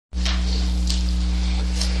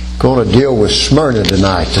Going to deal with Smyrna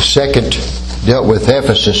tonight. The second dealt with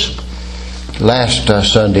Ephesus last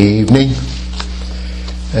Sunday evening,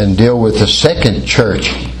 and deal with the second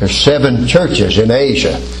church. There's 7 churches in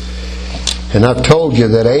Asia, and I've told you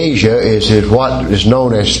that Asia is what is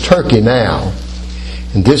known as Turkey now.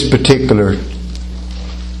 And this particular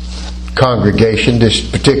congregation, this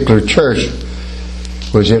particular church,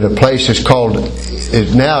 was in a place now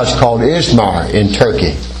it's called Izmir in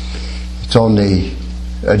Turkey. It's on the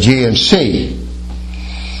Aegean Sea.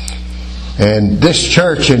 And this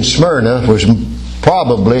church in Smyrna was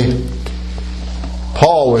Paul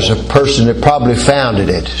was a person that probably founded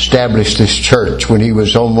it, established this church when he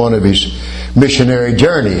was on one of his missionary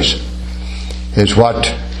journeys, is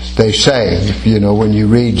what they say, when you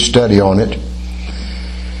read, study on it.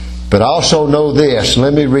 But I also know this.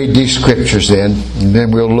 Let me read these scriptures then, and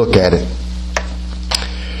then we'll look at it.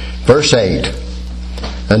 Verse 8.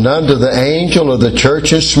 And unto the angel of the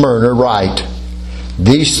church in Smyrna write,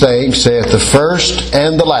 These things saith the first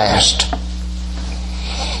and the last,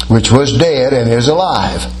 which was dead and is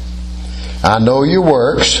alive. I know your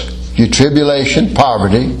works, your tribulation,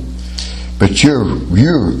 poverty, but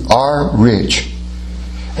you are rich.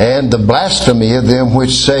 And the blasphemy of them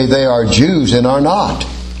which say they are Jews and are not,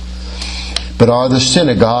 but are the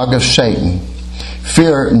synagogue of Satan.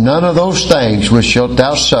 Fear none of those things which shalt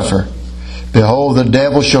thou suffer. Behold, the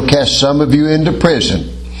devil shall cast some of you into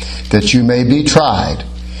prison, that you may be tried.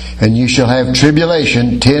 And you shall have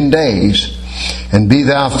tribulation 10 days. And be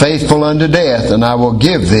thou faithful unto death, and I will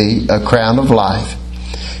give thee a crown of life.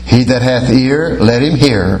 He that hath ear, let him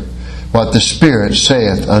hear what the Spirit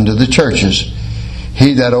saith unto the churches.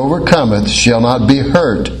 He that overcometh shall not be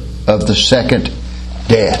hurt of the second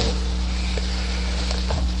death.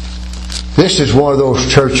 This is one of those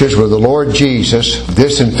churches where the Lord Jesus,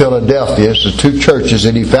 this in Philadelphia, is the 2 churches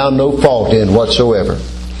that He found no fault in whatsoever.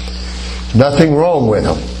 Nothing wrong with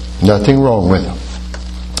them. Nothing wrong with them.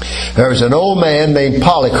 There was an old man named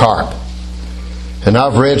Polycarp, and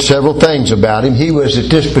I've read several things about him. He was at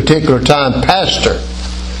this particular time pastor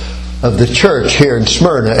of the church here in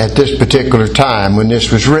Smyrna at this particular time when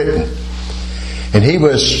this was written. And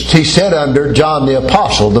he sat under John the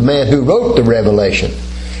Apostle, the man who wrote the Revelation.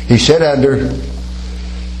 He sat under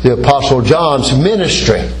the Apostle John's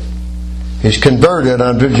ministry. He's converted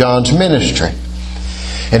under John's ministry.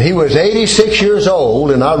 And he was 86 years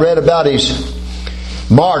old, and I read about his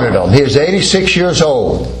martyrdom. He was 86 years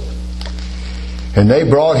old. And they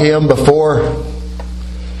brought him before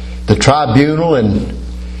the tribunal, and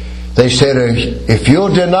they said, if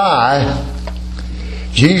you'll deny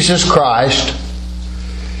Jesus Christ,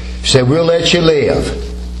 he said, we'll let you live.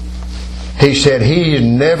 He said, He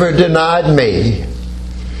never denied me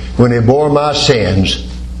when He bore my sins.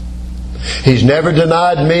 He's never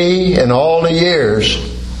denied me in all the years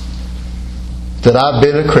that I've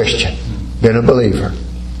been a Christian, been a believer.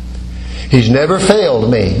 He's never failed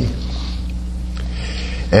me.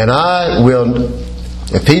 And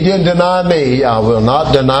if He didn't deny me, I will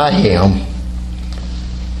not deny Him.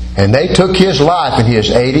 And they took His life, and He is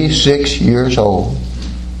 86 years old.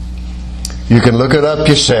 You can look it up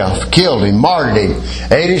yourself. Killed him, martyred him.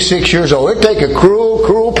 86 years old. It'd take a cruel,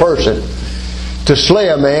 cruel person to slay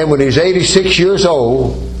a man when he's 86 years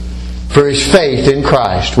old for his faith in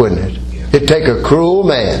Christ, wouldn't it? It'd take a cruel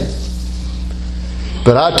man.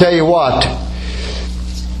 But I tell you what,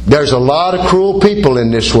 there's a lot of cruel people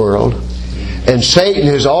in this world, and Satan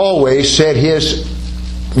has always set his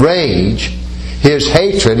rage, his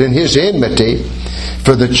hatred, and his enmity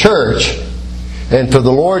for the church and for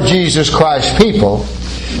the Lord Jesus Christ's people,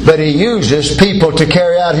 but He uses people to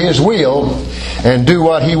carry out His will and do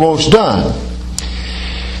what He wants done.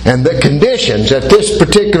 And the conditions at this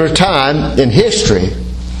particular time in history,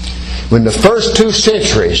 when the first 2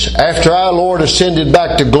 centuries after our Lord ascended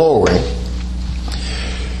back to glory,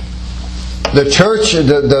 the church,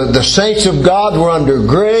 the saints of God were under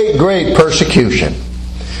great, great persecution.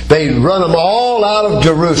 They run them all out of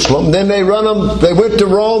Jerusalem. Then they went to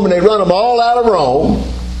Rome, and they run them all out of Rome.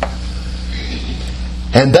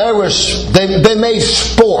 And they made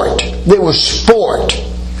sport. It was sport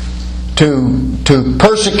to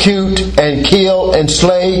persecute and kill and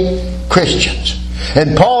slay Christians.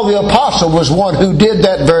 And Paul the Apostle was one who did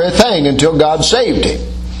that very thing until God saved him.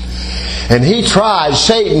 And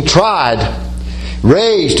Satan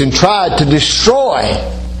raised and tried to destroy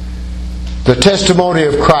the testimony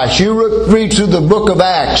of Christ. You read through the book of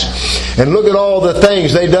Acts and look at all the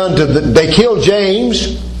things they done they killed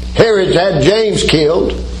James. Herod had James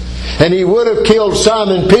killed, and he would have killed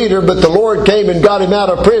Simon Peter, but the Lord came and got him out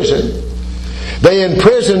of prison. They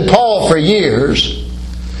imprisoned Paul for years,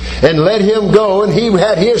 and let him go, and he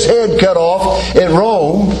had his head cut off at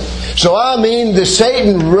Rome. So the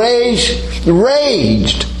Satan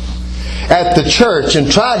raged at the church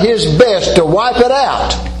and tried his best to wipe it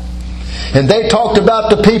out. And they talked about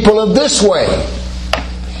the people of this way.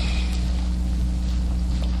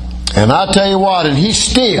 And I tell you what, and he's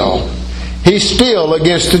still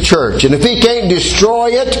against the church. And if he can't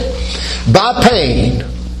destroy it by pain,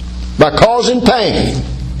 by causing pain,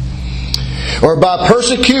 or by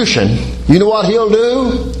persecution, you know what he'll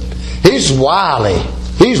do? He's wily.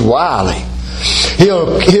 He's wily.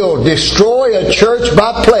 He'll destroy a church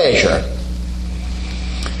by pleasure.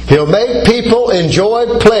 He'll make people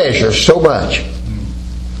enjoy pleasure so much.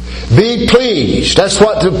 Be pleased. That's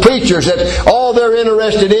what the preachers, that all they're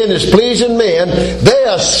interested in is pleasing men.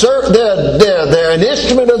 They're an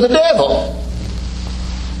instrument of the devil.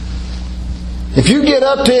 If you get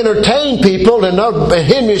up to entertain people, and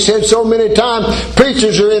Henry said so many times,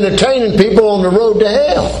 preachers are entertaining people on the road to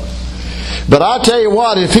hell. But I tell you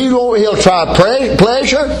what, if he'll try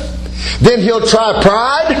pleasure, then he'll try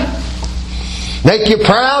pride. Make you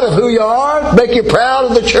proud of who you are. Make you proud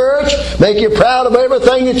of the church. Make you proud of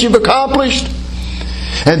everything that you've accomplished.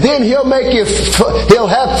 And then he'll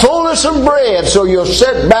have fullness of bread, so you'll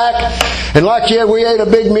sit back and we ate a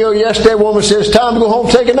big meal yesterday. A woman says, "Time to go home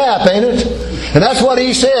and take a nap, ain't it?" And that's what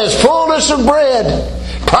he says, fullness of bread,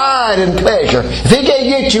 pride and pleasure. If he can't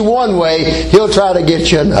get you one way, he'll try to get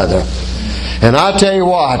you another. And I tell you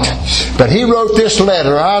what, but he wrote this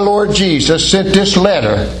letter. Our Lord Jesus sent this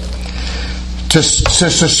letter to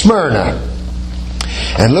Smyrna.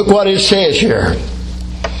 And look what it says here.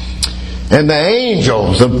 And the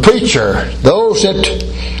angels, the preacher, those that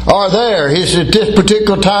are there, at this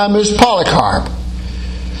particular time is Polycarp.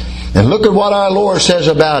 And look at what our Lord says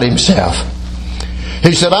about himself.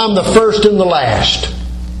 He said, "I'm the first and the last.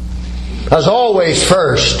 I was always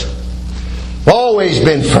first. Always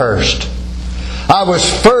been first. I was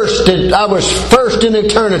first in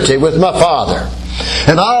eternity with my Father.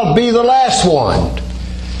 And I'll be the last one.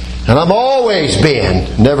 And I've always been.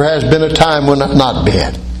 Never has been a time when I've not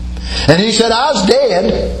been." And he said, "I was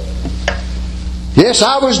dead. Yes,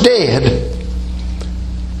 I was dead.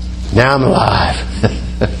 Now I'm alive."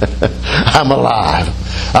 I'm alive.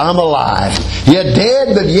 I'm alive. Yet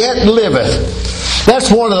dead, but yet liveth.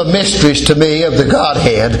 That's one of the mysteries to me of the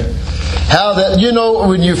Godhead. How that,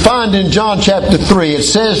 when you find in John chapter 3, it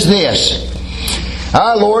says this.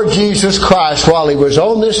 Our Lord Jesus Christ, while He was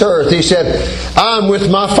on this earth, He said, "I'm with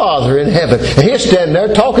my Father in heaven." And He's standing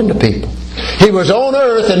there talking to people. He was on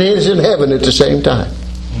earth and He was in heaven at the same time.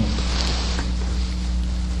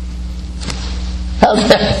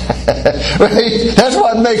 That's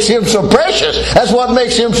what makes Him so precious. That's what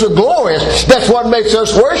makes Him so glorious. That's what makes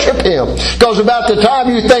us worship Him. Because about the time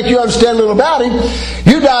you think you understand a little about Him,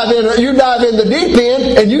 you dive in the deep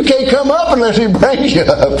end, and you can't come up unless He brings you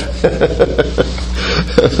up.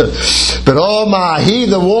 But oh my, He,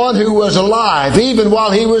 the one who was alive even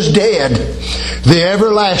while He was dead, the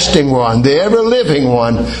everlasting one, the ever-living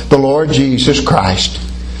one, the Lord Jesus Christ.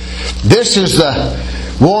 This is the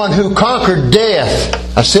one who conquered death.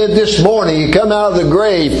 I said this morning, He come out of the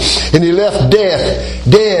grave and He left death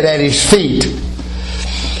dead at His feet.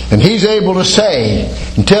 And He's able to say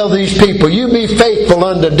and tell these people, "You be faithful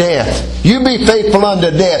unto death. You be faithful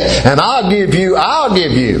unto death. And I'll be the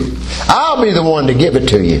one to give it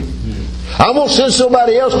to you. I won't send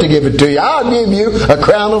somebody else to give it to you. I'll give you a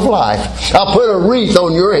crown of life. I'll put a wreath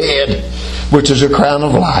on your head, which is a crown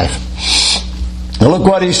of life." Now look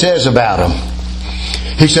what He says about them.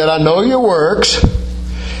 He said, "I know your works."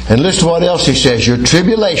 And listen to what else He says. "Your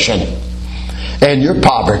tribulation and your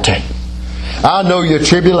poverty." I know your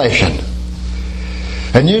tribulation.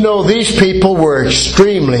 And these people were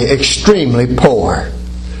extremely, extremely poor.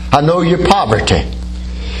 I know your poverty.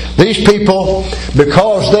 These people,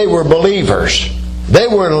 because they were believers, they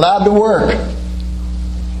weren't allowed to work.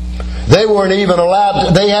 They weren't even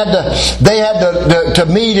allowed. They had to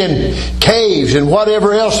meet in caves and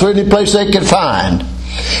whatever else, any place they could find.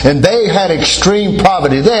 And they had extreme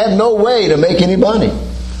poverty. They had no way to make any money.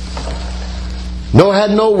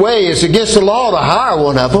 Had no way. It's against the law to hire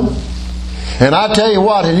one of them. And I tell you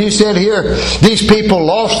what, and He said here, these people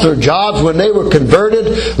lost their jobs when they were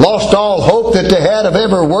converted, lost all hope that they had of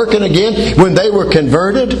ever working again when they were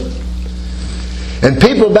converted. And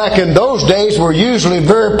people back in those days were usually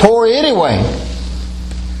very poor anyway.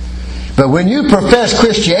 But when you profess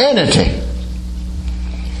Christianity,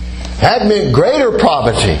 that meant greater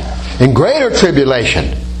poverty and greater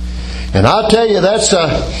tribulation. And I'll tell you,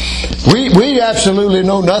 we absolutely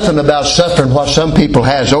know nothing about suffering what some people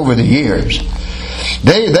has over the years.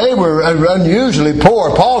 They were unusually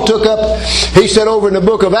poor. Paul took up, he said over in the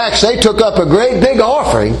book of Acts, they took up a great big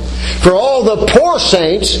offering for all the poor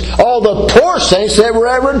saints that were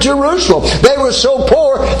ever in Jerusalem. They were so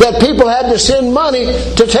poor that people had to send money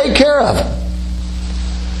to take care of them.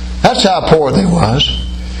 That's how poor they was.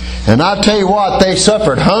 And I tell you what, they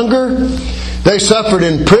suffered hunger, they suffered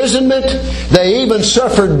imprisonment, they even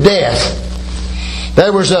suffered death.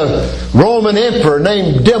 There was a Roman emperor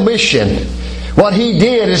named Domitian. What he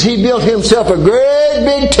did is he built himself a great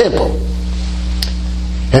big temple.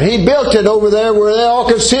 And he built it over there where they all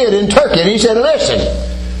could see it in Turkey. And he said, listen,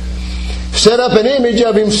 set up an image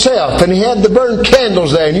of himself. And he had to burn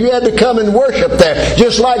candles there. And you had to come and worship there.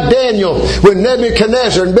 Just like Daniel when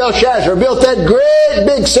Nebuchadnezzar and Belshazzar built that great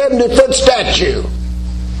big 70-foot statue.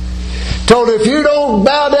 Told if you don't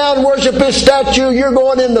bow down and worship this statue, you're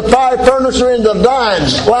going in the fire furnace or in the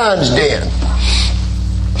lion's den.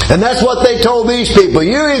 And that's what they told these people.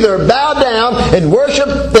 You either bow down and worship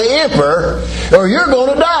the emperor, or you're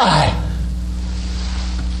going to die.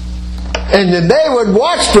 And then they would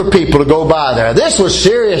watch for people to go by there. This was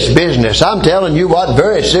serious business. I'm telling you what,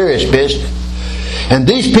 very serious business. And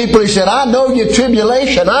these people, he said, I know your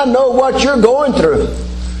tribulation. I know what you're going through.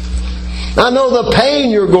 I know the pain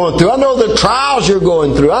you're going through. I know the trials you're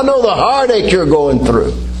going through. I know the heartache you're going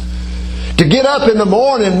through. To get up in the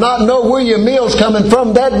morning and not know where your meal's coming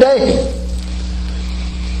from that day.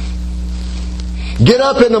 Get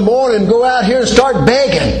up in the morning and go out here and start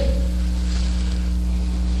begging.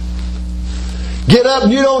 Get up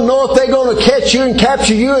and you don't know if they're going to catch you and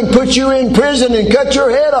capture you and put you in prison and cut your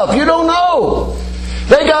head off. You don't know.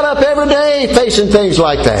 They got up every day facing things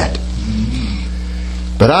like that.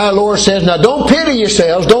 But our Lord says, now don't pity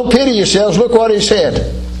yourselves. Don't pity yourselves. Look what He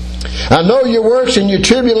said. I know your works and your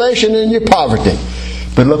tribulation and your poverty.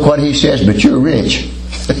 But look what He says, but you're rich.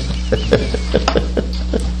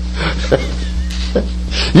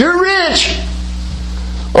 You're rich.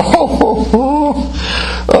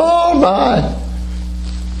 Oh my.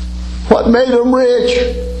 What made them rich?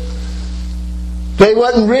 They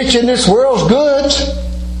wasn't rich in this world's goods.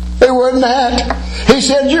 They wasn't that. He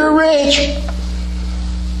said, you're rich.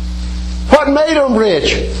 What made them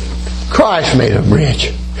rich? Christ made them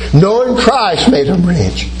rich. Knowing Christ made them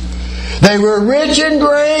rich. They were rich in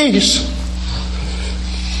grace.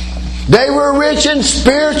 They were rich in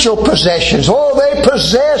spiritual possessions. Oh, they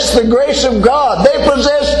possessed the grace of God. They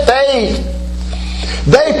possessed faith.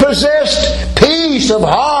 They possessed peace of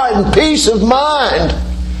heart and peace of mind.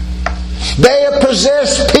 They have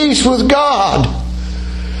possessed peace with God.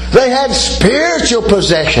 They had spiritual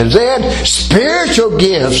possessions. They had spiritual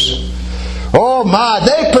gifts. Oh my,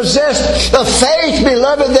 they possessed a faith,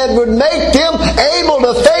 beloved, that would make them able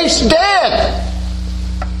to face death.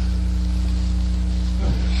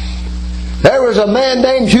 There was a man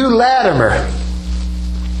named Hugh Latimer.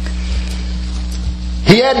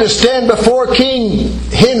 He had to stand before King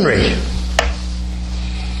Henry.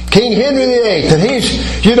 King Henry VIII. And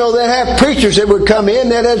he's, they'd have preachers that would come in,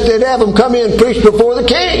 they'd have them come in and preach before the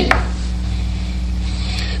king.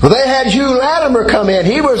 Well, they had Hugh Latimer come in.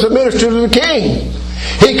 He was a minister to the king.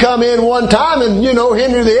 He come in one time and,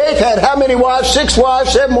 Henry VIII had how many wives? 6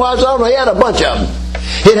 wives, 7 wives? I don't know. He had a bunch of them.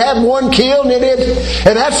 He'd have one killed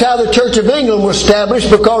and that's how the Church of England was established,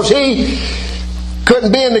 because he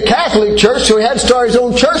couldn't be in the Catholic Church, so he had to start his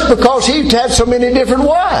own church because he had so many different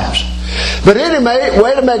wives. But anyway,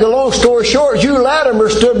 way to make a long story short, Hugh Latimer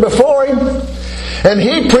stood before him and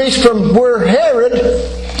he preached from where Herod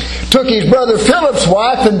took his brother Philip's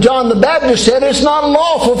wife, and John the Baptist said, it's not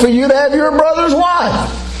lawful for you to have your brother's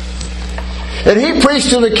wife. And he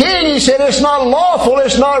preached to the king, he said, it's not lawful,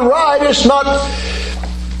 it's not right, it's not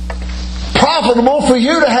profitable for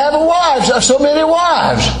you to have so many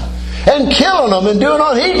wives. And killing them and doing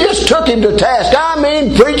all. He just took him to task.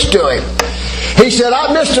 Preached to him. He said,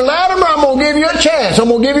 Mr. Latimer, I'm going to give you a chance. I'm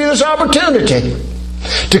going to give you this opportunity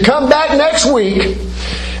to come back next week,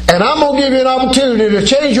 and I'm going to give you an opportunity to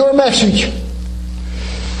change your message.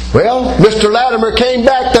 Well, Mr. Latimer came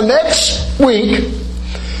back the next week,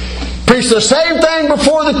 preached the same thing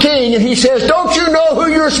before the king, and he says, don't you know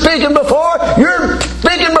who you're speaking before? You're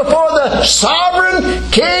speaking before the sovereign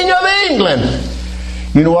King of England.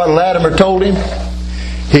 You know what Latimer told him?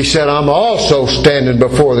 He said, I'm also standing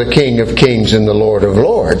before the King of Kings and the Lord of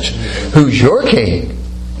Lords. Who's your king?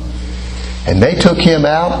 And they took him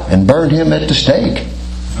out and burned him at the stake.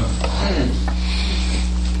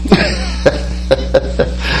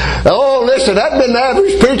 Oh, listen, that'd been the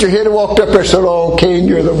average preacher. He'd have walked up there and said, oh, King,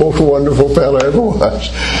 you're the most wonderful fellow ever was.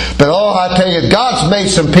 But I tell you, God's made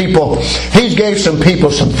some people, He gave some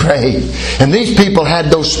people some faith. And these people had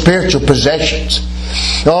those spiritual possessions.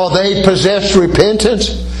 Oh, they possessed repentance.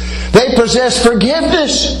 They possessed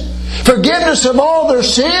forgiveness. Forgiveness of all their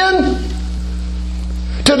sin.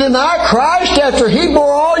 To deny Christ after He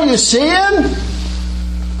bore all your sin.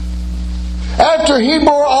 After He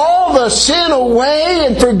bore all the sin away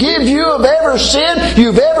and forgive you of every sin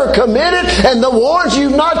you've ever committed and the ones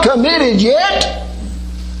you've not committed yet.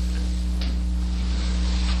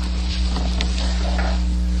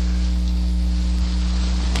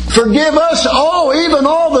 Forgive us, even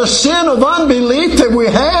all the sin of unbelief that we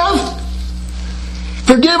have.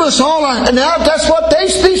 Forgive us all. Now that's what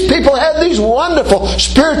these people had, these wonderful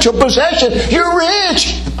spiritual possessions. You're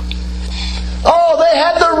rich. Oh, they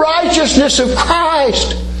had the righteousness of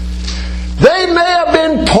Christ. They may have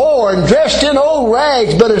been poor and dressed in old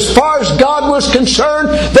rags, but as far as God was concerned,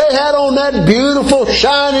 they had on that beautiful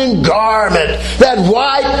shining garment, that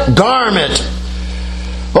white garment.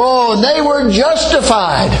 Oh, and they were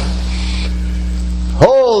justified.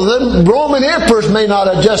 Oh, the Roman emperors may not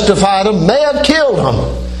have justified them, may have killed them.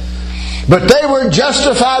 But they were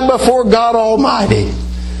justified before God Almighty.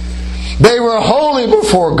 They were holy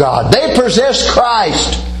before God. They possessed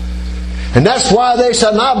Christ. And that's why they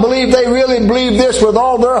said, and I believe they really believe this with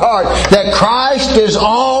all their heart, that Christ is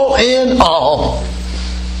all in all.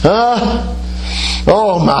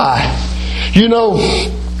 Oh my. You know,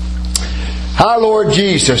 our Lord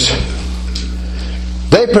Jesus,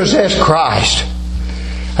 they possessed Christ.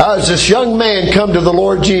 As this young man come to the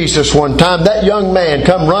Lord Jesus one time, that young man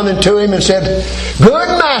come running to Him and said,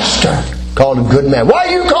 "Good Master." Called Him good man. "Why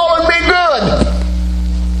are you calling me good?"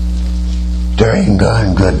 "There ain't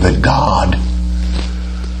none good but God."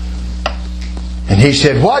 And He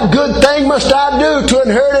said, "What good thing must I do to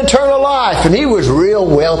inherit eternal life?" And he was real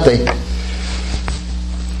wealthy.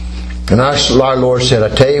 And our Lord said, "I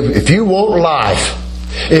tell you, if you want life,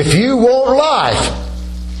 if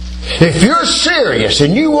you're serious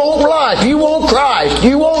and you want life, you want Christ,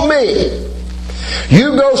 you want me,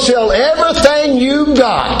 you go sell everything you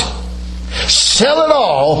got. Sell it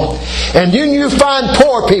all, and then you find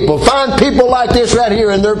poor people, find people like this right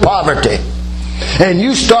here in their poverty, and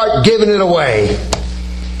you start giving it away."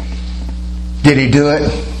 Did He do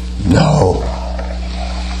it? No.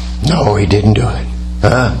 No, He didn't do it.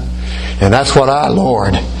 And that's what our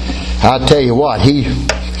Lord, I'll tell you what,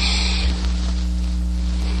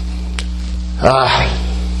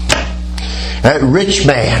 that rich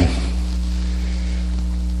man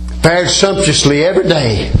fared sumptuously every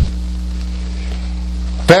day.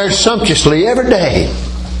 Fared sumptuously every day.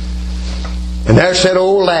 And there sat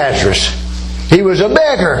old Lazarus. He was a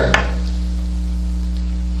beggar.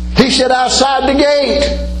 He sat outside the gate.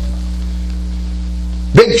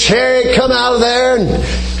 Big chariot come out of there, and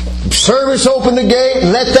service opened the gate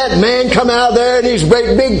and let that man come out of there, and his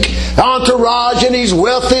great big entourage, and he's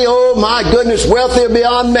wealthy. Oh my goodness, wealthy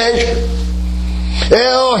beyond measure.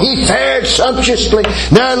 Oh, he fared sumptuously.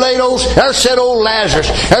 There sat old Lazarus.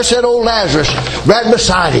 There sat old Lazarus right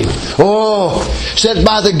beside him. Oh, sat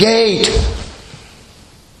by the gate.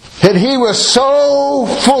 And he was so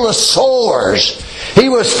full of sores. He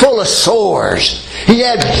was full of sores. He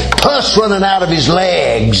had pus running out of his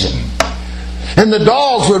legs. And the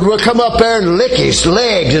dogs would come up there and lick his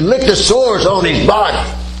legs and lick the sores on his body.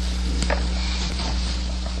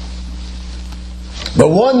 But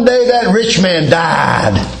one day that rich man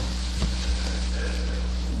died.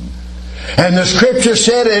 And the Scripture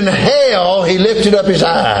said in hell he lifted up his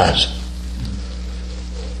eyes.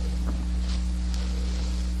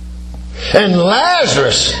 And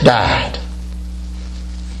Lazarus died.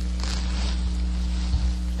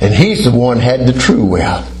 And he's the one who had the true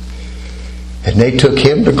wealth. And they took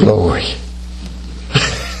him to glory.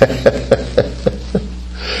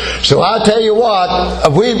 So I tell you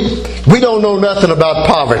what, we don't know nothing about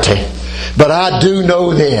poverty. But I do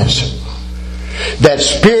know this. That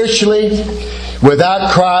spiritually,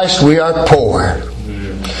 without Christ, we are poor.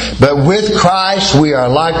 But with Christ, we are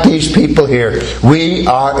like these people here. We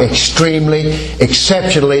are extremely,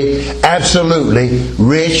 exceptionally, absolutely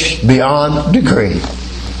rich beyond degree.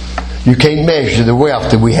 You can't measure the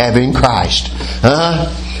wealth that we have in Christ.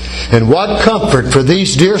 And what comfort for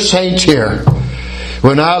these dear saints here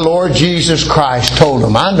when our Lord Jesus Christ told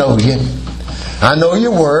them, "I know you. I know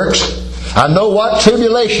your works. I know what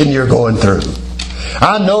tribulation you're going through.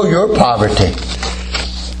 I know your poverty.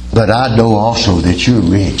 But I know also that you're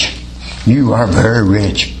rich. You are very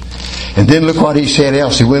rich." And then look what he said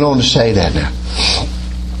else. He went on to say that now.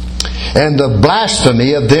 "And the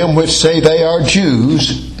blasphemy of them which say they are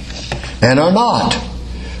Jews, and are not,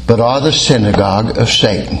 but are the synagogue of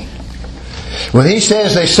Satan." When he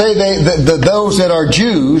says those that are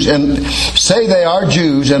Jews and say they are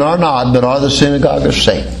Jews and are not, but are the synagogue of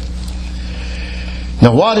Satan.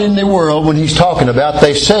 Now what in the world, when he's talking about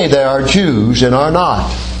they say they are Jews and are not?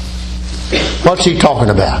 What's he talking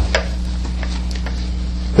about?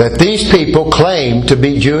 That these people claim to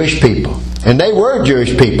be Jewish people. And they were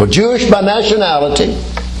Jewish people. Jewish by nationality.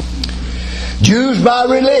 Jews by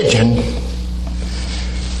religion.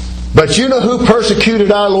 But you know who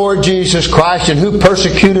persecuted our Lord Jesus Christ and who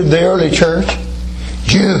persecuted the early church?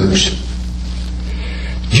 Jews.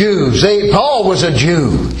 Jews. Paul was a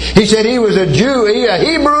Jew. He said he was a Jew, a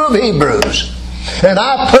Hebrew of Hebrews. And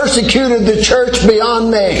I persecuted the church beyond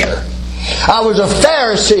measure. I was a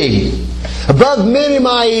Pharisee, above many of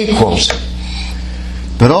my equals.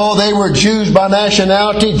 But they were Jews by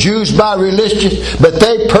nationality, Jews by religion, but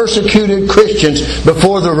they persecuted Christians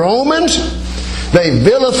before the Romans. They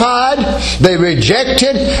vilified, they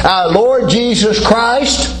rejected our Lord Jesus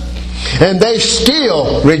Christ, and they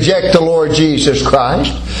still reject the Lord Jesus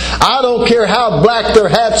Christ. I don't care how black their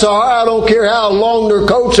hats are, I don't care how long their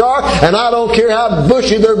coats are, and I don't care how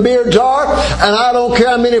bushy their beards are, and I don't care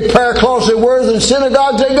how many prayer cloths they wear in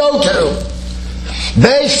synagogues they go to.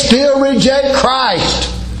 They still reject Christ.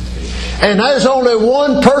 And there's only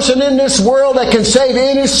one person in this world that can save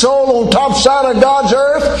any soul on top side of God's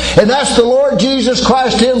earth, and that's the Lord Jesus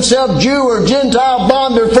Christ Himself, Jew or Gentile,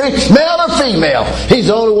 bond or free, male or female. He's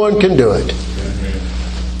the only one can do it.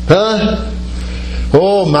 Huh?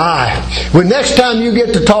 Oh my. When next time you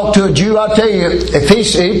get to talk to a Jew, I'll tell you, if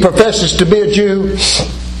he professes to be a Jew,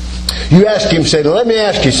 you ask him, say, let me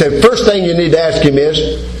ask you, say, first thing you need to ask him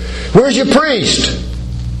is, where's your priest?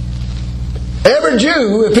 Every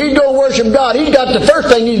Jew, if he's going to worship God, the first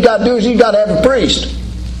thing he's got to do is he's got to have a priest.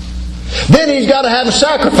 Then he's got to have a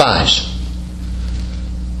sacrifice.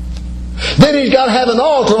 Then he's got to have an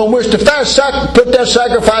altar on which to put that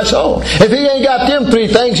sacrifice on. If he ain't got them three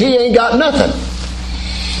things, he ain't got nothing.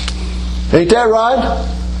 Ain't that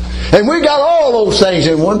right? And we got all those things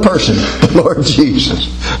in one person, the Lord Jesus.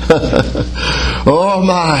 Oh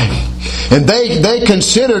my. And they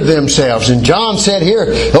considered themselves. And John said here,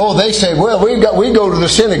 they say, well, we go to the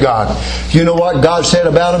synagogue. You know what God said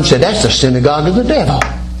about them? He said, that's the synagogue of the devil.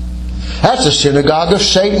 That's the synagogue of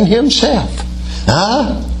Satan himself.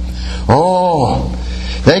 Huh? Oh,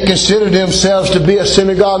 they considered themselves to be a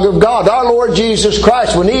synagogue of God. Our Lord Jesus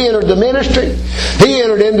Christ, when He entered the ministry, He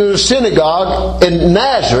entered into the synagogue in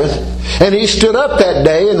Nazareth, and He stood up that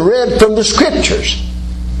day and read from the Scriptures,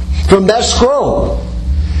 from that scroll.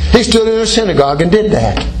 He stood in a synagogue and did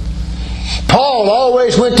that. Paul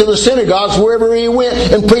always went to the synagogues wherever he went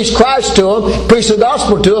and preached Christ to them, preached the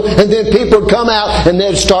gospel to them, and then people would come out and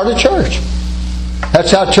they'd start a church.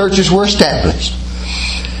 That's how churches were established.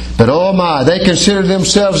 But oh my, they considered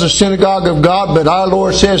themselves a synagogue of God, but our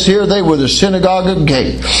Lord says here they were the synagogue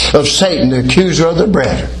of Satan, the accuser of the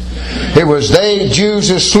brethren. It was they, Jews,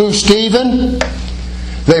 that slew Stephen.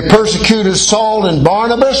 They persecuted Saul and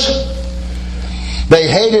Barnabas. They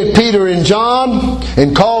hated Peter and John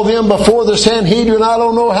and called them before the Sanhedrin I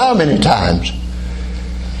don't know how many times.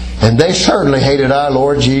 And they certainly hated our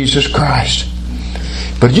Lord Jesus Christ.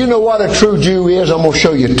 But you know what a true Jew is? I'm going to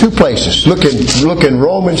show you two places. Look in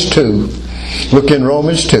Romans 2. Look in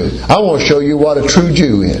Romans 2. I want to show you what a true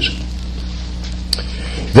Jew is.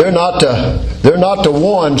 They're not the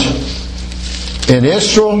ones in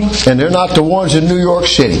Israel, and they're not the ones in New York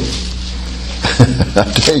City.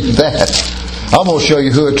 I'll tell you that. I'm going to show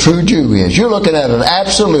you who a true Jew is. You're looking at an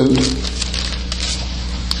absolute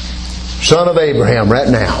son of Abraham right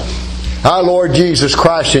now. Our Lord Jesus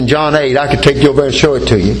Christ in John 8, I could take you over and show it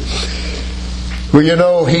to you. Well, you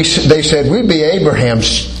know, they said, we'd be Abraham's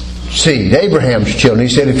seed, Abraham's children.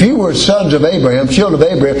 He said, if you were sons of Abraham, children of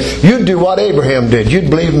Abraham, you'd do what Abraham did. You'd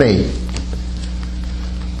believe me.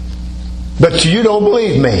 But you don't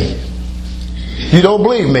believe me. You don't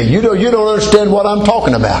believe me. You don't understand what I'm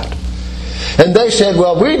talking about. And they said,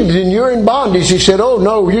 well, you're in bondage. He said, oh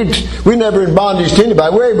no, we never in bondage to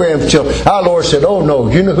anybody. We're Abraham's children. Our Lord said, oh no,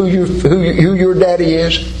 you know who your daddy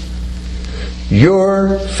is?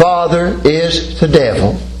 Your father is the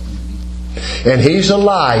devil. And he's a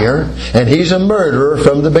liar. And he's a murderer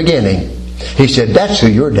from the beginning. He said, that's who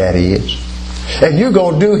your daddy is. And you're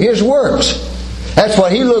going to do his works. That's why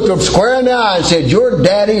he looked him square in the eye and said, your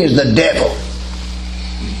daddy is the devil.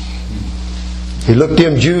 He looked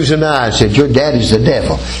them Jews in the eye and said, your daddy's the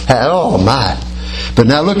devil. Oh my. But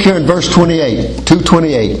now look here in verse 28,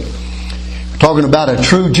 2:28. Talking about a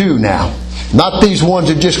true Jew now. Not these ones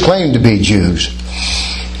that just claim to be Jews.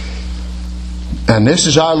 And this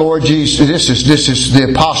is our Lord Jesus. This is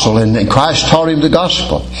the apostle, and Christ taught him the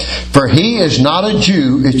gospel. For he is not a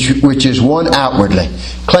Jew, which is one outwardly,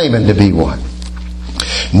 claiming to be one.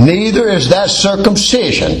 Neither is that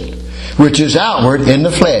circumcision, which is outward in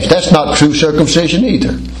the flesh. That's not true circumcision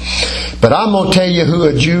either. But I'm going to tell you who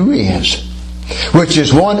a Jew is, which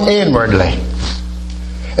is one inwardly.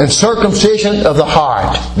 And circumcision of the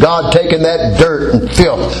heart. God taking that dirt and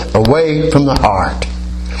filth away from the heart.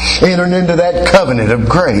 Entering into that covenant of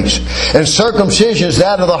grace. And circumcision is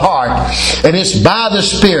that of the heart. And it's by the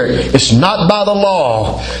Spirit. It's not by the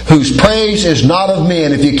law. Whose praise is not of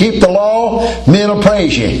men. If you keep the law, men will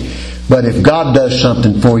praise you. But if God does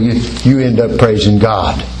something for you, you end up praising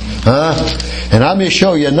God. And I'm going to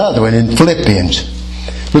show you another one in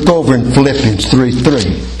Philippians. Look over in Philippians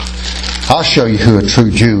 3:3. I'll show you who a true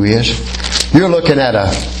Jew is. You're looking at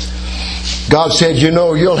God said,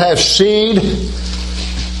 you'll have seed.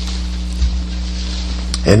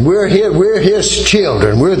 And we're His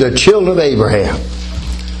children. We're the children of Abraham.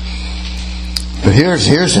 But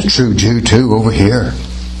here's a true Jew too over here.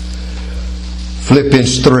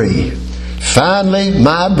 Philippians 3. Finally,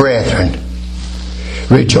 my brethren,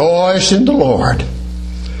 rejoice in the Lord.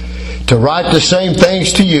 To write the same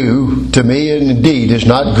things to me, and indeed is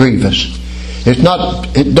not grievous. It's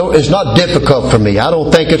not difficult for me. I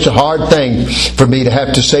don't think it's a hard thing for me to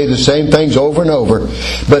have to say the same things over and over.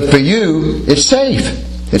 But for you, it's safe.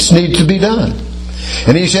 It needs to be done.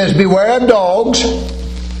 And he says, beware of dogs.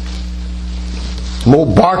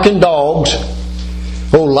 Old barking dogs.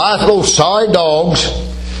 Old sorry dogs.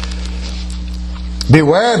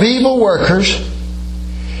 Beware of evil workers.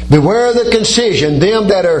 Beware of the concision, them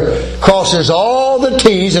that crosses all the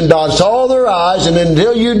T's and dots all their I's, and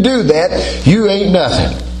until you do that, you ain't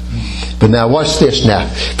nothing. But now watch this now.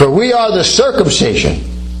 For we are the circumcision.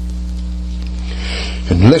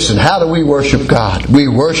 And listen, how do we worship God? We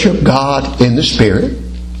worship God in the Spirit.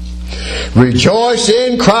 Rejoice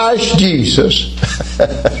in Christ Jesus.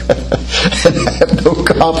 And have no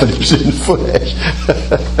confidence in the flesh.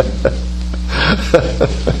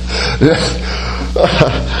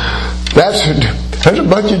 There's a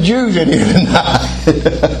bunch of Jews in here tonight.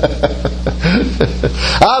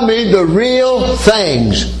 I mean the real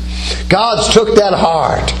things. God's took that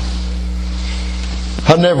heart.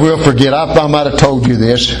 I never will forget. I might have told you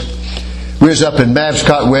this. We was up in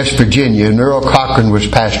Mavscott, West Virginia, and Earl Cochran was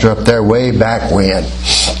pastor up there way back when.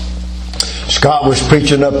 Scott was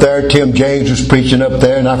preaching up there, Tim James was preaching up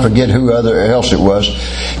there, and I forget who else it was.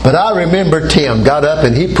 But I remember Tim got up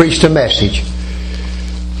and he preached a message.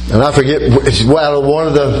 And I forget, one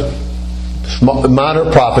of the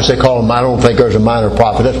minor prophets, they call him, I don't think there's a minor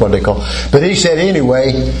prophet, that's what they call him. But he said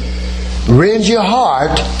anyway, rend your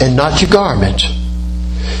heart and not your garments.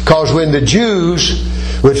 Because when the Jews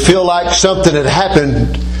would feel like something had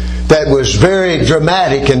happened that was very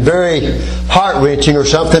dramatic and very heart-wrenching or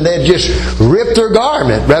something, they'd just rip their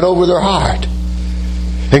garment right over their heart.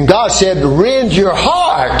 And God said, rend your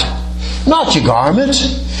heart, not your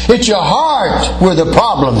garments. It's your heart where the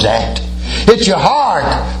problem's at. It's your heart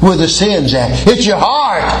where the sin's at. It's your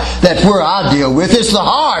heart that's where I deal with. It's the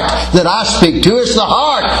heart that I speak to. It's the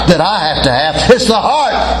heart that I have to have. It's the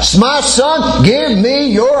heart. My son, give me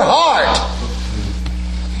your heart.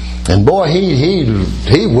 And boy,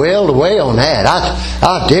 he wailed away on that.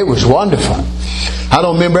 It was wonderful. I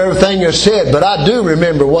don't remember everything he said, but I do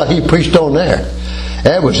remember what he preached on there.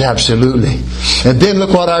 That was absolutely. And then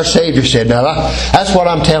look what our Savior said. Now, that's what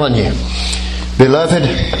I'm telling you. Beloved,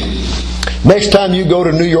 next time you go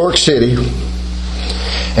to New York City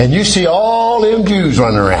and you see all them Jews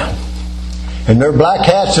running around and their black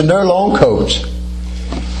hats and their long coats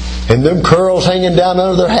and them curls hanging down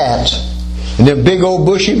under their hats and them big old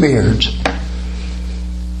bushy beards,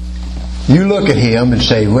 you look at him and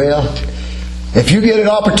say, well, if you get an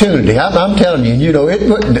opportunity, I'm telling you, they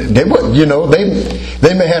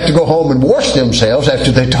may have to go home and wash themselves after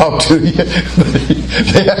they talk to you.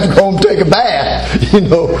 They have to go home and take a bath,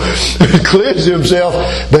 cleanse themselves.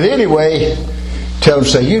 But anyway, tell them,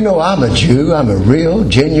 say, I'm a Jew. I'm a real,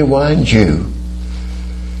 genuine Jew.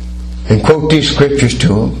 And quote these scriptures to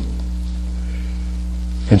them.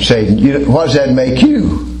 And say, what does that make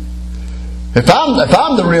you? If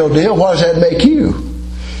I'm the real deal, what does that make you?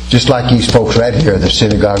 Just like these folks right here, the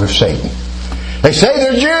synagogue of Satan. They say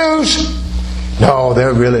they're Jews. No,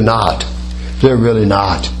 they're really not. They're really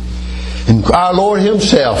not. And our Lord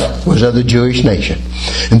Himself was of the Jewish nation.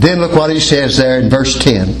 And then look what He says there in verse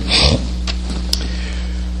 10.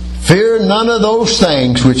 Fear none of those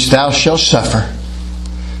things which thou shalt suffer.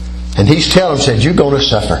 And He's telling them, said, you're going to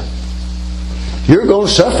suffer. You're going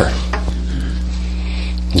to suffer.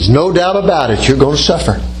 There's no doubt about it. You're going to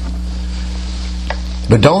suffer.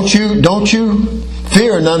 But don't you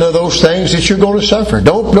fear none of those things that you're going to suffer.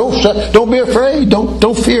 Don't be afraid.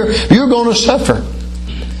 Don't fear. You're going to suffer.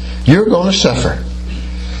 You're going to suffer.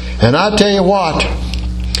 And I tell you what,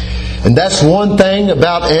 and that's one thing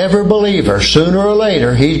about every believer. Sooner or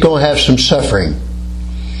later, he's going to have some suffering.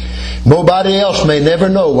 Nobody else may never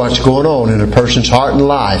know what's going on in a person's heart and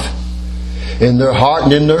life. In their heart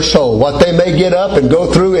and in their soul. What they may get up and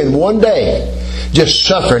go through in one day. Just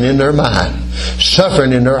suffering in their mind.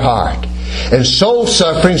 Suffering in their heart. And soul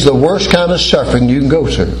suffering's the worst kind of suffering you can go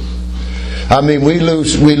through. I mean, we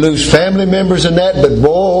lose family members in that, but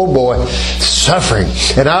oh boy, suffering.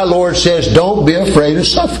 And our Lord says, don't be afraid of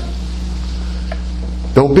suffering.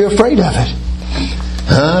 Don't be afraid of it.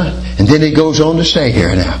 And then He goes on to say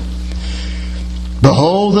here now,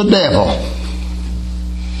 behold, the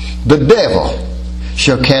devil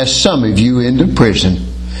shall cast some of you into prison,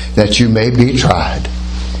 that you may be tried.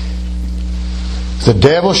 The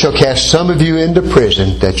devil shall cast some of you into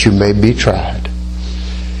prison, that you may be tried.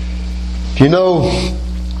 You know,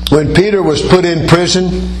 when Peter was put in prison,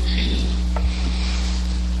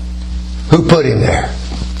 who put him there?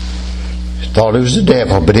 Thought it was the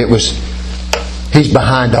devil, but he's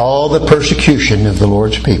behind all the persecution of the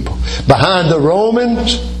Lord's people. Behind the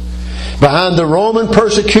Romans, behind the Roman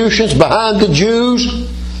persecutions, behind the Jews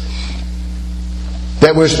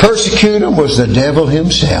that was persecuting them was the devil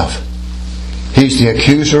himself. He's the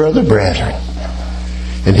accuser of the brethren.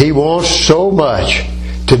 And he wants so much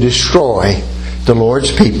to destroy the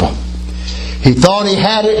Lord's people. He thought he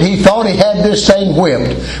had it. He thought he had this thing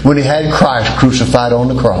whipped when he had Christ crucified on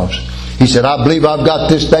the cross. He said, I believe I've got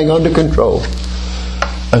this thing under control.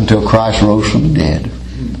 Until Christ rose from the dead.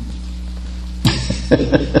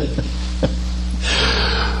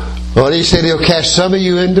 Well, he said He'll cast some of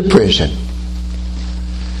you into prison.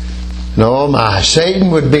 No, my,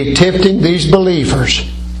 Satan would be tempting these believers.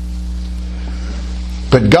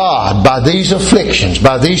 But God, by these afflictions,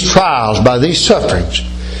 by these trials, by these sufferings,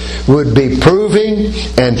 would be proving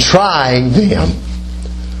and trying them.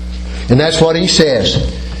 And that's what He says.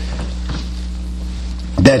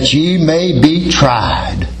 That ye may be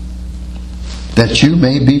tried. That you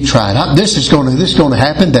may be tried. This is going to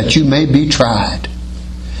happen, that you may be tried.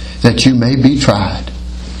 That you may be tried.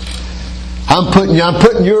 I'm putting your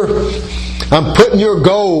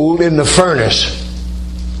gold in the furnace.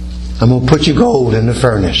 I'm going to put your gold in the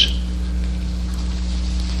furnace.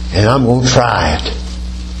 And I'm going to try it.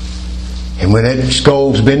 And when that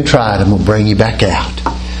gold's been tried, I'm going to bring you back out.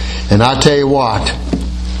 And I tell you what.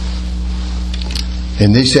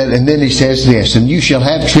 And then He says this, and you shall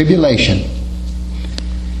have tribulation.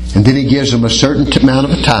 And then He gives them a certain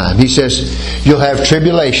amount of time. He says, you'll have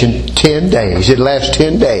tribulation 10 days. It lasts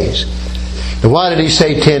 10 days. And why did He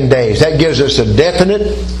say 10 days? That gives us a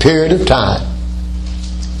definite period of time.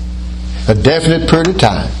 A definite period of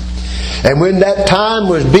time. And when that time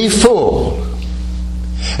was be full,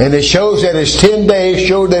 and it shows that it's 10 days,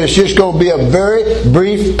 shows that it's just going to be a very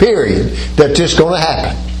brief period that's just going to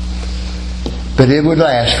happen. But it would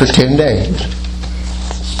last for 10 days.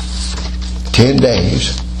 10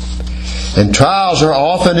 days. And trials are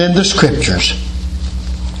often in the Scriptures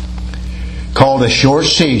called a short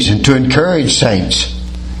season to encourage saints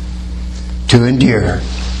to endure.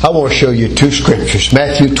 I want to show you two Scriptures.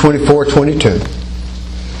 Matthew 24:22.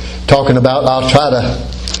 Talking about, I'll try to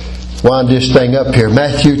wind this thing up here.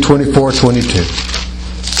 Matthew 24:22.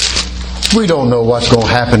 We don't know what's going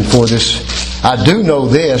to happen for this. I do know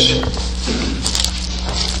this,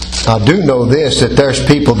 that there's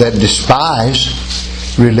people that despise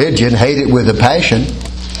religion, hate it with a passion,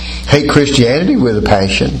 hate Christianity with a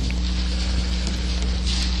passion.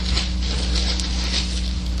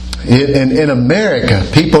 In America,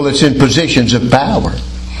 people that's in positions of power.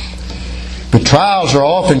 But trials are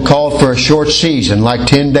often called for a short season, like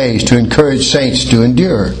 10 days, to encourage saints to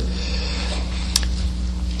endure.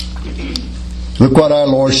 Look what our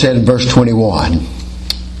Lord said in verse 21.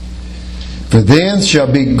 For then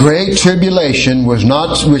shall be great tribulation, which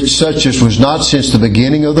such as was not since the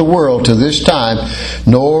beginning of the world to this time,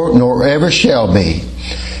 nor ever shall be.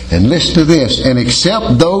 And listen to this. And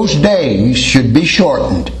except those days should be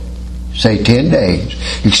shortened. Say 10 days.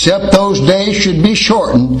 Except those days should be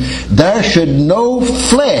shortened, there should no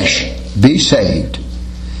flesh be saved.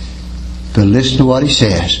 But listen to what He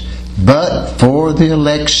says. But for the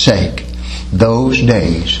elect's sake, those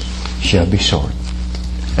days shall be shortened.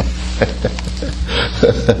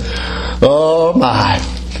 Oh my.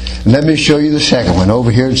 Let me show you the second one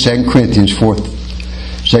over here in 2 Corinthians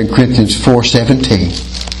 4:17.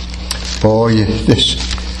 Boy,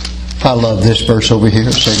 I love this verse over here,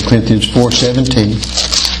 2 Corinthians 4:17.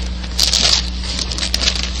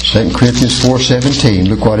 2 Corinthians 4:17.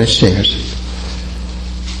 Look what it says.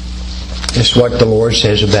 It's what the Lord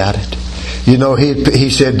says about it. You know, He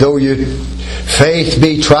said, though your faith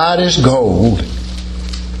be tried as gold,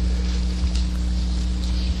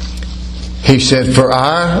 He said, for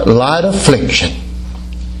our light affliction,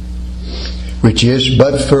 which is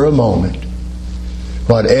but for a moment,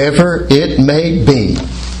 whatever it may be,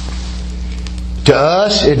 to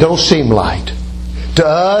us it don't seem light. To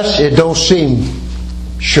us it don't seem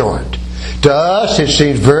short. To us it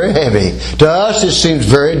seems very heavy. To us it seems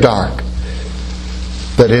very dark.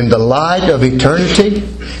 But in the light of eternity,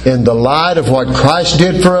 in the light of what Christ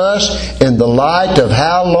did for us, in the light of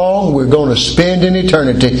how long we're going to spend in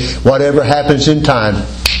eternity, whatever happens in time,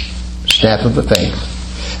 snap of a finger.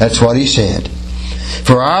 That's what He said.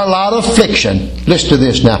 For our light affliction, listen to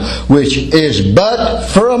this now, which is but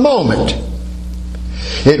for a moment.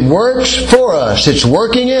 It works for us. It's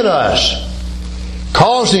working in us,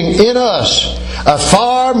 causing in us a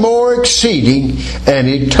far more exceeding and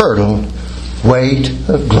eternal weight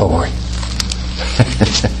of glory.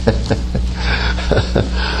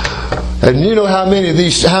 And you know how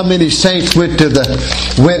many saints went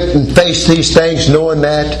and faced these things, knowing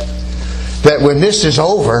that when this is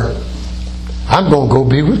over, I'm going to go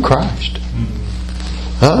be with Christ.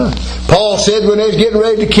 Paul said when they was getting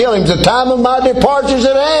ready to kill him, the time of my departure is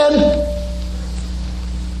at hand.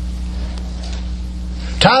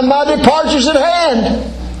 Time of my departure is at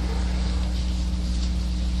hand.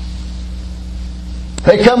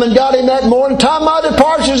 They come and got him that morning. Time of my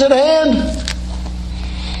departure is at hand.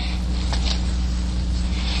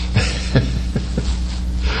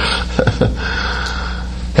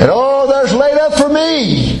 And there's laid up for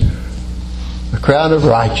me the crown of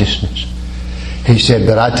righteousness. He said,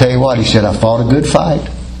 but I tell you what, he said, I fought a good fight.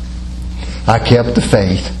 I kept the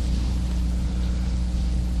faith.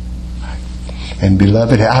 And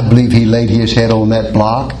beloved, I believe he laid his head on that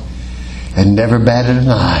block and never batted an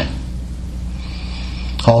eye.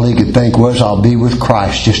 All he could think was, I'll be with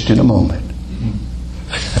Christ just in a moment.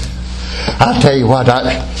 I tell you what,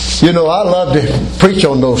 I love to preach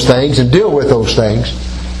on those things and deal with those things.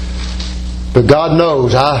 But God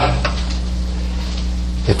knows,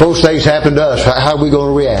 if those things happen to us, how are we going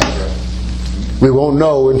to react? We won't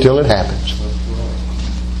know until it happens.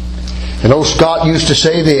 And old Scott used to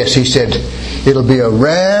say this. He said, it'll be a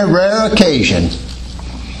rare, rare occasion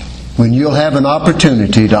when you'll have an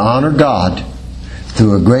opportunity to honor God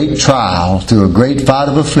through a great trial, through a great fight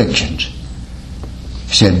of afflictions.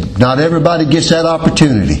 He said, not everybody gets that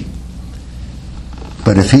opportunity.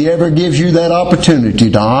 But if He ever gives you that opportunity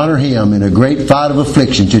to honor Him in a great fight of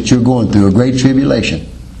afflictions that you're going through, a great tribulation,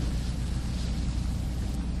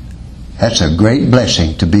 that's a great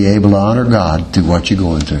blessing to be able to honor God through what you're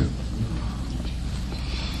going through.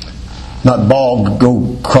 Not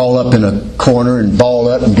go crawl up in a corner and ball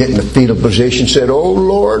up and get in the fetal position, said, oh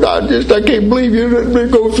Lord, I can't believe you let me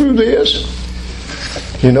go through this.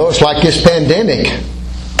 You know, it's like this pandemic.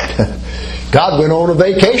 God went on a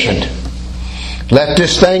vacation. Let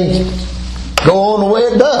this thing go on the way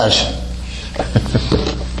it does.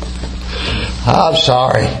 I'm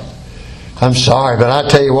sorry, but I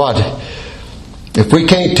tell you what, if we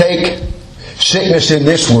can't take sickness in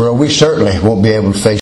this world, we certainly won't be able to face